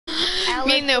I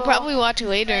mean, they'll probably watch it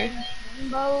later.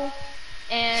 Rainbow,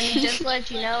 and just to let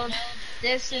you know,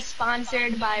 this is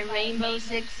sponsored by Rainbow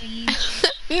Six Siege.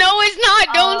 No, it's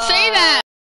not. Don't say that.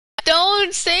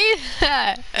 Don't say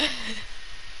that.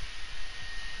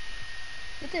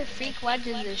 What the freak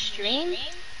watches the stream?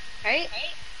 Right?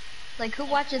 Like, who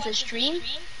watches a stream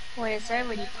when it's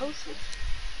already posted?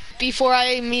 Before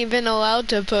I'm even allowed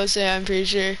to post it, I'm pretty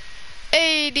sure.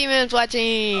 Hey, Demon's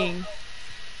watching.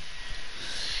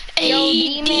 Yo,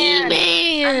 Hey,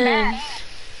 D-Man.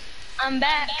 I'm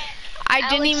back. I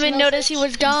didn't even notice he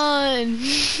was gone.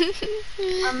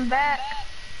 I'm back.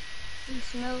 He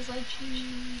smells like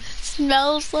cheese.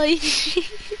 Smells like cheese.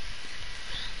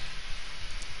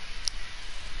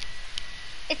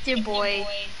 It's your boy,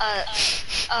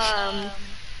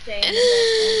 Jay.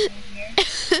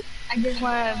 I just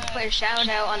want to put a shout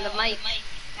out on the mic.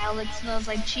 Alex smells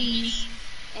like cheese,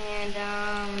 and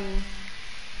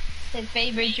his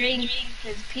favorite drink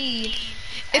is pee.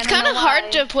 It's kind of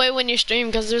hard to play when you stream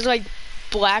because there's like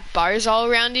black bars all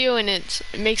around you, and it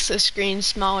makes the screen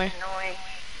smaller. Annoying.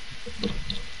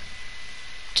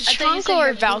 Tachanka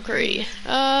or Valkyrie?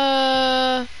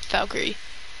 Valkyrie.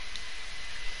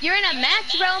 You're in a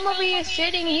match, bro. I'm over here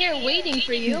sitting here waiting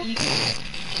for you.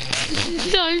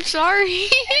 I'm sorry.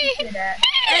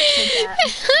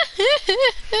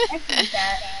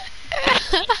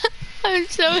 I'm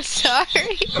so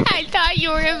sorry. I thought you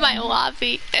were in my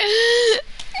lobby.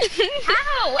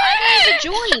 How? I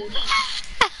didn't even join.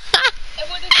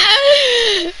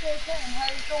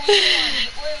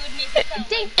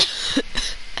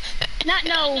 Not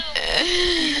no.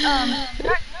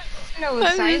 No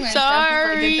I'm silence.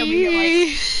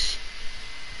 sorry.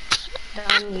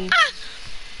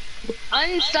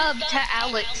 Unsub to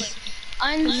Alex.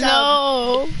 Unsub.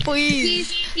 No, please.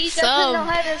 He doesn't know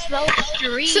how to spell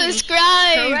stream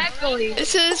Subscribe. correctly.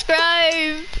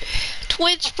 Subscribe.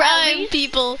 Twitch Prime,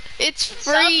 people. It's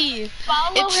free.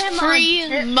 Follow It's him free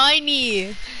on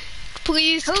money.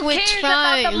 Please, Who Twitch cares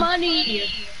Prime. about the money?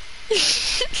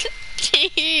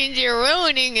 Jeez, you're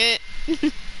ruining it.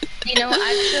 You know,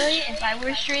 actually, if I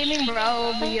were streaming, bro,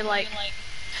 I would be like,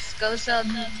 go sub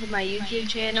to my YouTube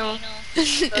channel, go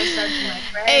sub to my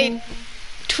friend. Hey,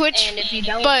 Twitch, and if you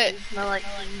don't, but smell like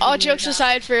all jokes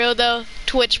aside, for real though,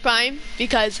 Twitch Prime,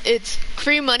 because it's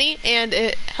free money and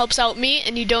it helps out me,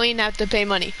 and you don't even have to pay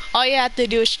money. All you have to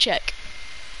do is check.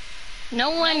 No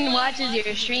one watches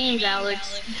your streams,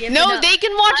 Alex. No, they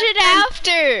can watch it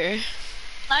after.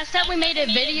 Last time we made a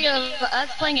video of us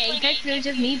playing Apex, it was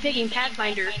just me picking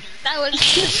Pathfinder. That was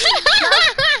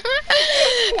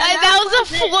that was a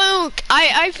fluke.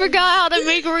 I forgot how to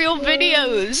make real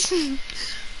videos.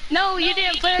 No, you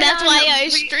didn't put it That's on why the I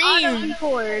stream.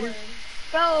 Record.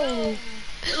 Bro,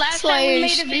 last That's why time we I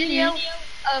made a video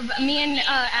of me and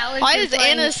Alex. Why were is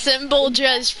playing- Anna's symbol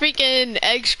just freaking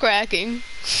eggs cracking?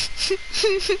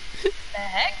 The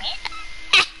heck?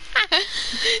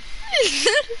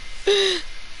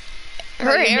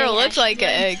 Her hair looks like an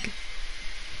egg.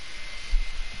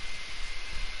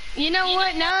 You know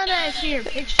what? Now that I see your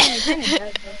picture, it kind of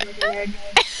does look like an egg.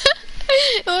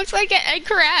 It looks like an egg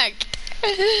cracked.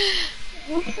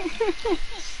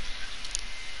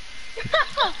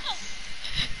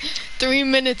 3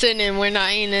 minutes in and we're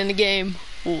not even in the game.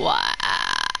 Wow.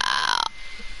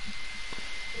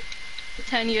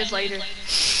 10 years later.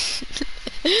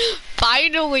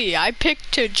 Finally, I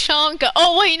picked Tachanka.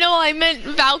 Oh wait, no, I meant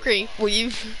Valkyrie.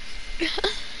 We've.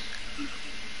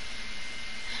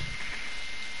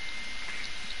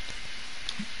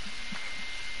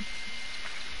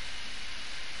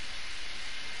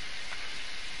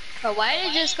 But why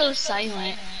did it just go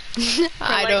silent?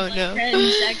 I don't know.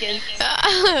 10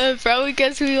 seconds. Probably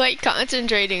because we like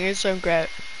concentrating or some crap.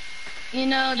 You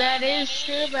know, that is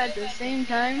true, but at the same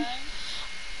time,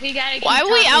 we gotta keep Why are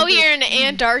we talking out to- here in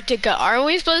Antarctica? Aren't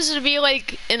we supposed to be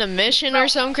like in a mission or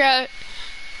some crap?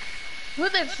 Who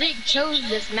the freak chose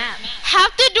this map?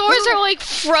 Half the doors are like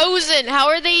frozen. How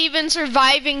are they even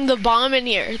surviving the bomb in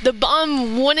here? The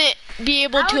bomb wouldn't be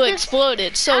able How to does- explode.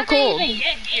 It's so How'd they cold. even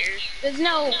get here? There's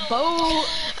no boat.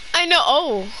 I know.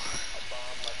 Oh.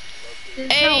 There's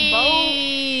no boat.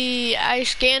 Hey, I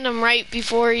scanned him right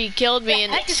before he killed me, The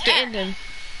and heck it is scanned that? him.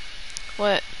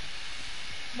 What?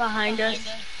 Behind us.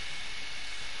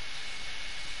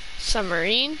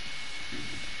 Submarine?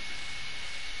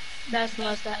 That's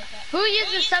must that. Who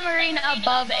uses submarine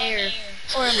above air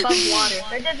or above water?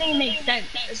 That doesn't even make sense.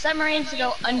 The submarine should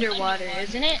go underwater,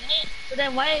 isn't it? So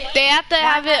then why? They have to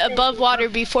have it happens above if- water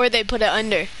before they put it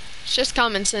under. It's just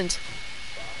common sense.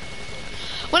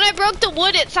 When I broke the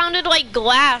wood, it sounded like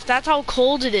glass. That's how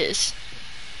cold it is.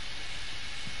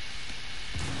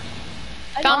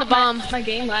 Found a bomb. My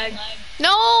game lagged. No,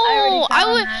 already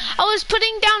found I was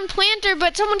putting down planter,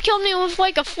 but someone killed me with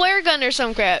like a flare gun or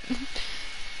some crap.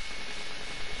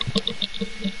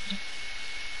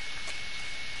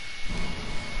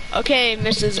 Okay,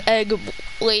 Mrs. Egg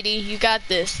Lady, you got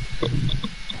this.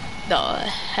 The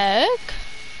heck?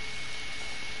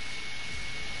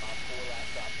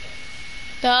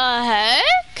 The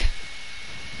heck?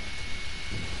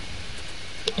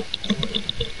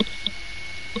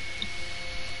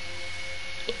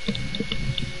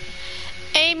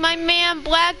 Hey, my man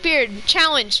Blackbeard,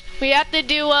 challenge. We have to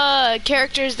do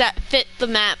characters that fit the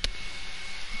map.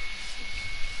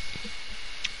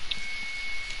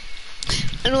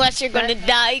 Unless you're gonna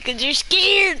die because you're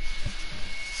scared.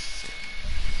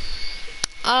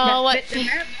 Oh, what?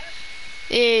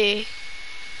 Yeah.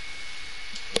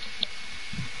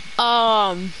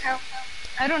 I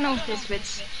don't know if this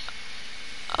fits.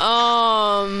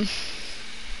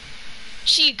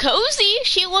 She cozy.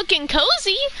 She looking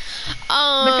cozy. Look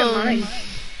at mine.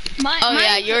 Oh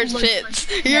yeah, yours fits.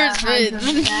 Yours fits.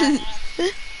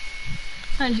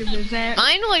 100%.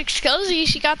 Mine looks cozy.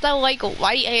 She got that like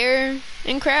white hair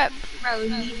and crap. Bro,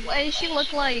 why does she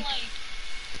look like?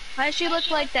 Why does she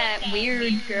look like that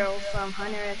weird girl from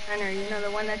Hunter x Hunter? You know, the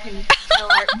one that can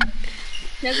sell art.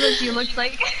 That's what she looks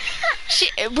like. She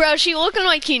looking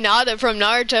like Hinata from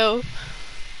Naruto.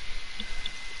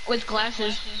 With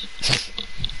glasses.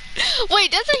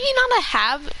 Wait, doesn't Hinata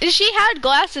have? She had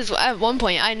glasses at one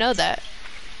point. I know that.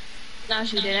 No,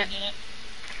 she didn't. I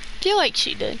feel like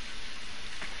she did.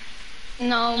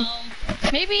 No,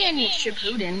 maybe in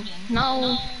Shippuden.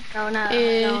 No, not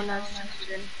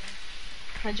Shippuden.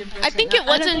 100%. I think it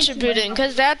was in Shippuden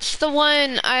because that's the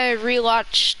one I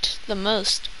rewatched the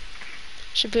most.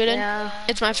 Shippuden. Yeah.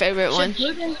 It's my favorite one.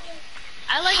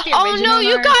 I like the Oh original no,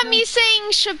 you Naruto. got me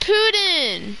saying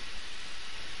Shippuden.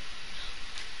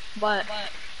 What?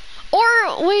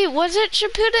 Or wait, was it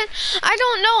Shippuden? I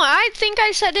don't know. I think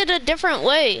I said it a different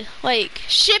way. Like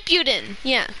Shippuden.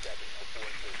 Yeah.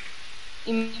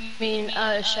 You mean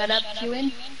shut up,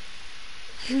 Ewan?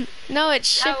 No,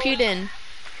 it's Shippuden.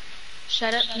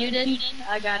 Shut up, Ewan.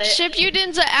 I got it.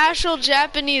 Shippuden's an actual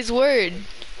Japanese word.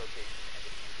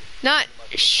 Not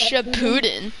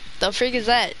Shippuden. The freak is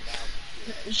that?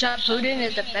 Shippuden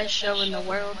is the best show in the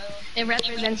world. It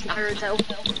represents Naruto.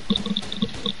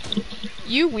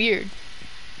 You weird.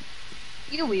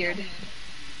 You weird.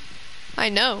 I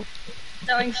know.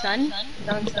 Throwing stun.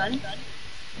 Throwing stun.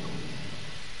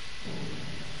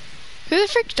 Who the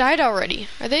frick died already?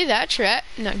 Are they that trapped?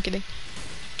 No, I'm kidding.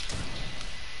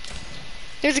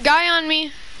 There's a guy on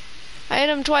me. I hit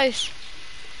him twice.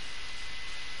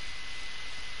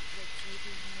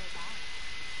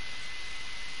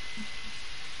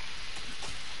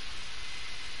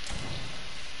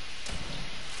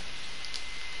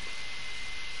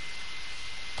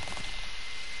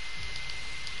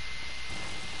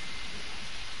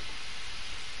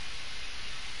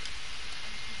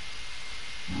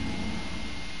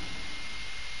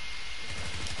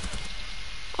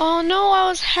 Oh no, I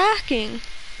was hacking.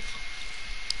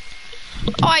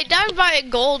 Oh, I died by a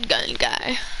gold gun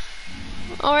guy.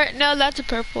 Or, no, that's a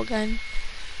purple gun.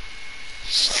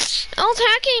 I was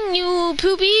hacking, you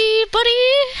poopy buddy.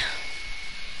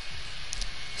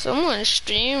 Someone's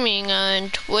streaming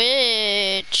on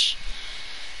Twitch.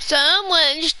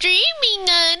 Someone's streaming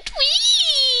on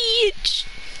Twitch.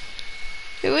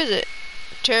 Who is it?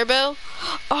 Turbo?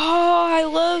 Oh, I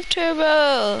love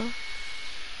Turbo.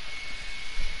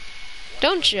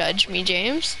 Don't judge me,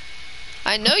 James.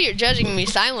 I know you're judging me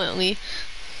silently.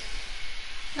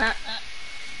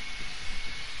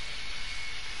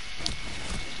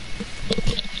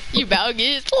 You about to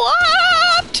get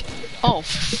slapped! Oh,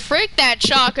 frick, that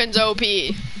shotgun's OP.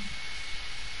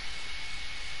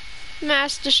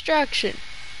 Mass destruction.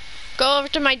 Go over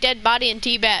to my dead body and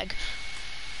teabag.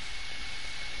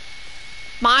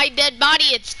 My dead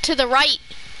body, it's to the right.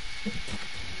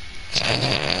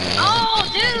 Oh,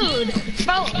 dude!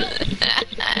 Bro,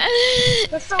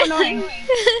 that's so annoying. Bro,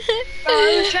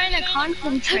 I was trying to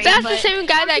concentrate. That's the same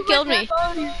guy that killed me.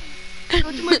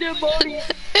 Go to my dead body.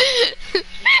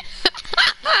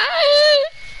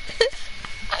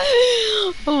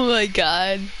 Oh my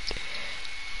god.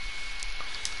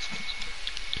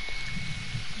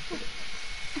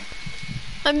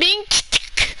 I'm being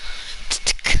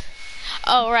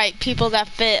oh right, people that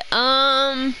fit.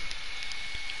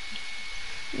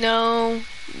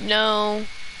 No,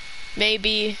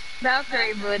 maybe.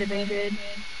 Valkyrie would have been good.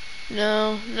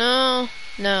 No,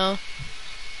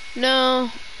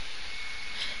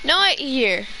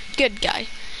 here, good guy.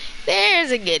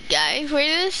 There's a good guy for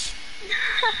this.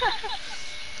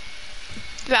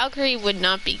 Valkyrie would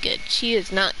not be good. She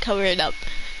is not covered up.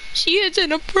 She is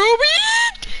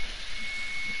inappropriate.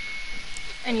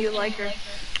 And you like her.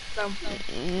 So.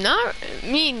 Not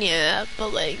mean, yeah,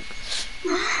 but like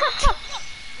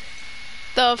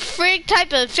the freak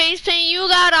type of face paint you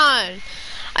got on.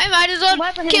 I might as well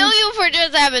kill you for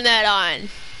just having that on.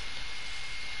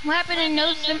 What happened in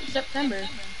September?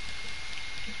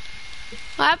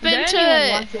 What happened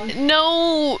to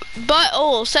no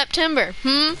butthole September?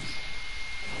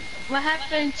 What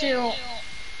happened to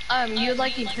you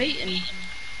liking Peyton?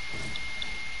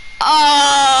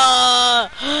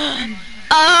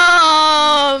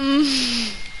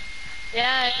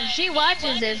 Yeah, if she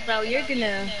watches this, bro, you're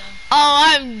gonna. Oh,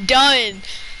 I'm done.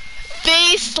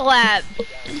 Face slap.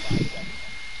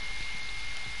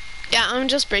 Yeah, I'm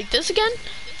just break this again.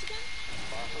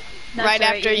 That's right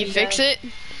after you fix it.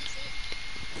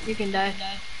 You can die.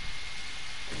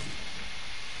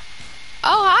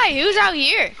 Oh, hi. Who's out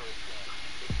here?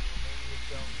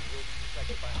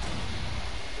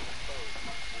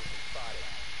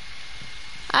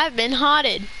 I've been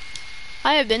hotted.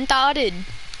 I have been thoughted.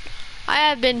 I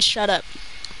have been shut up.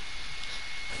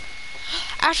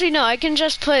 Actually, no, I can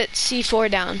just put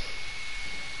C4 down.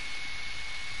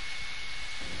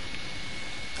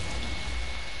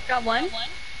 Got one.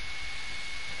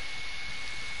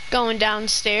 Going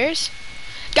downstairs.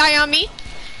 Guy on me.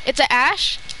 It's a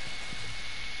Ash.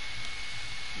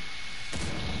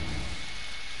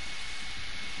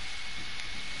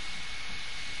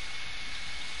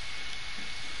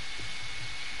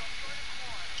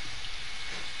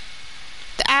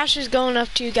 The Ash is going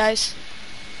up to you guys.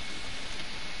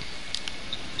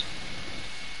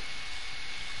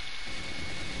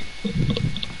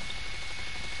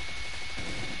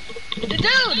 The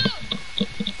dude!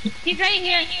 He's right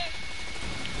here.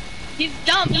 He's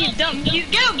dumb, he's dumb. Get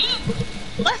him!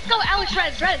 Let's go, Alex,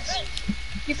 res.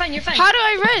 You're fine, you're fine. How do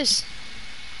I res?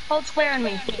 Hold square on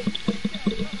me.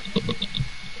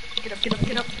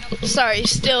 Get up. Sorry,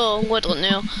 still a little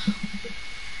new.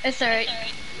 It's alright.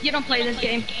 You don't play this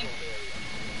game.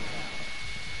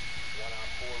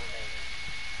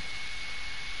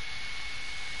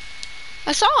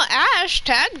 I saw Ash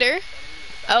tagged her.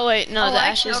 Oh wait, no, the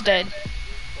Ash is dead.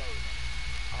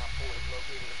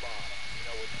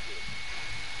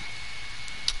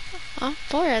 Oh,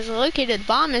 4 has located the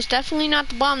bomb. It's definitely not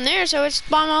the bomb there, so it's the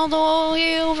bomb all the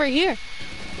way over here.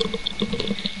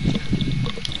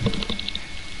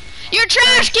 You're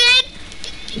trash, kid!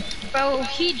 Bro,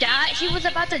 he died. He was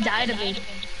about to die to me.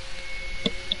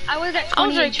 I was at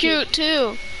 20 Those are cute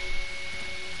too.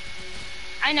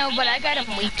 I know, but I got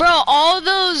him weak. Bro, all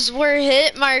those were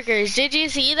hit markers. Did you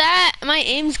see that? My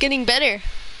aim's getting better.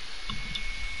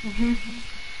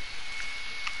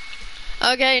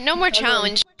 Okay, no more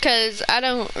challenge, because I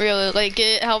don't really like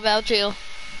it. How about you?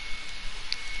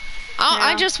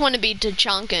 I just want to be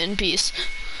Tachanka in peace.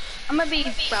 I'm gonna be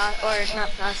Frost, or not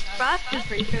Frost. Frost is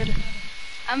pretty good.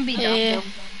 I'm gonna be Doc.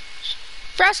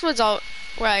 Frost was all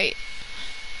right.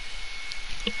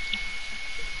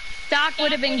 Doc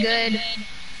would have been good.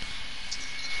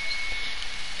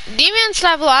 D-Man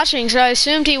stopped watching, so I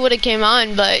assumed he would have came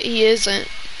on, but he isn't.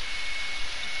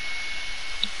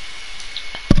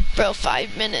 Bro,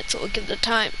 5 minutes. Look at the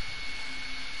time.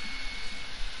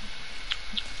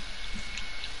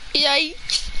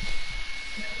 Yikes.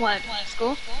 What?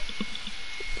 School?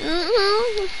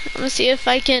 I'm gonna see if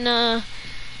I can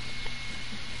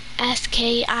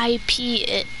SKIP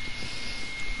it.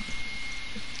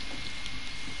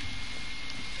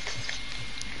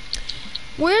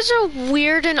 Where's a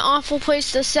weird and awful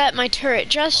place to set my turret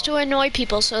just to annoy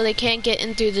people so they can't get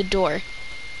in through the door?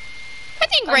 I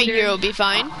think right here will be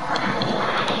fine.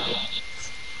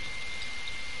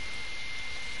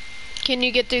 Can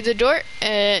you get through the door?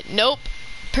 Nope.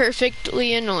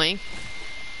 Perfectly annoying.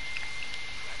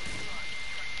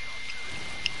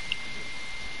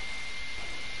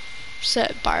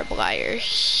 Set barbed wire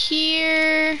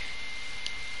here.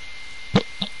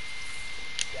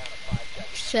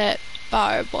 Set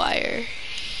barbed wire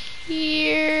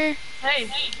here. Hey,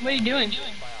 what are you doing?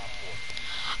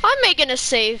 I'm making a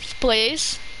safe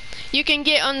place. You can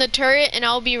get on the turret and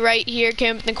I'll be right here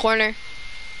camping in the corner.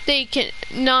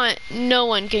 No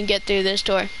one can get through this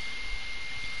door.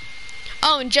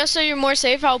 Oh, and just so you're more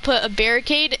safe, I'll put a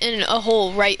barricade in a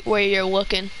hole right where you're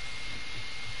looking.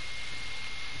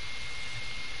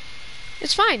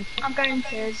 It's fine. I'm going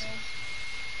stairs.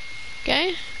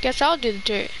 Okay, guess I'll do the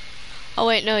turret. Oh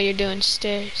wait, no, you're doing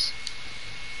stairs.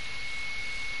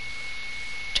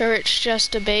 Turret's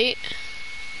just a bait.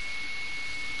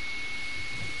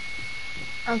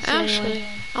 Actually,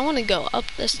 I want to go up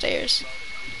the stairs.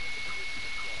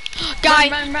 Guy.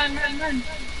 Run.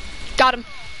 Got him.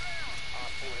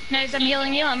 Nice, I'm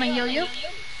healing you. I'm gonna heal you.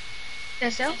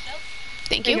 There, so.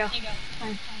 Thank There you. you go.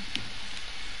 Fine.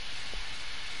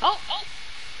 Oh.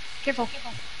 Careful.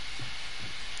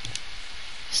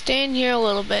 Stay in here a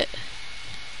little bit.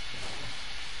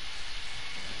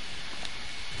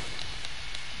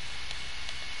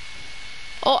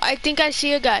 Oh, I think I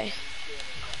see a guy.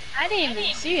 I didn't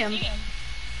even see him.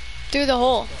 Through the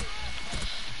hole.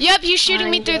 Yep, he's shooting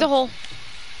me Behind through you. the hole.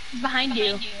 He's behind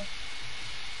you.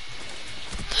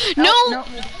 No! No.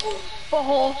 The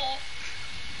hole.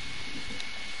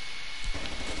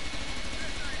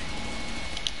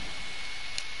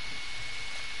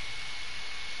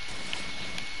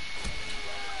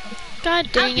 God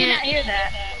How dang can you not it. hear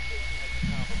that?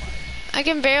 I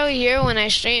can barely hear when I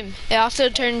stream. It also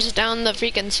turns down the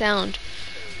freaking sound.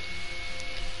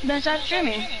 Then stop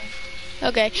streaming.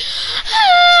 Okay.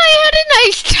 I had a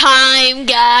nice time,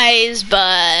 guys, but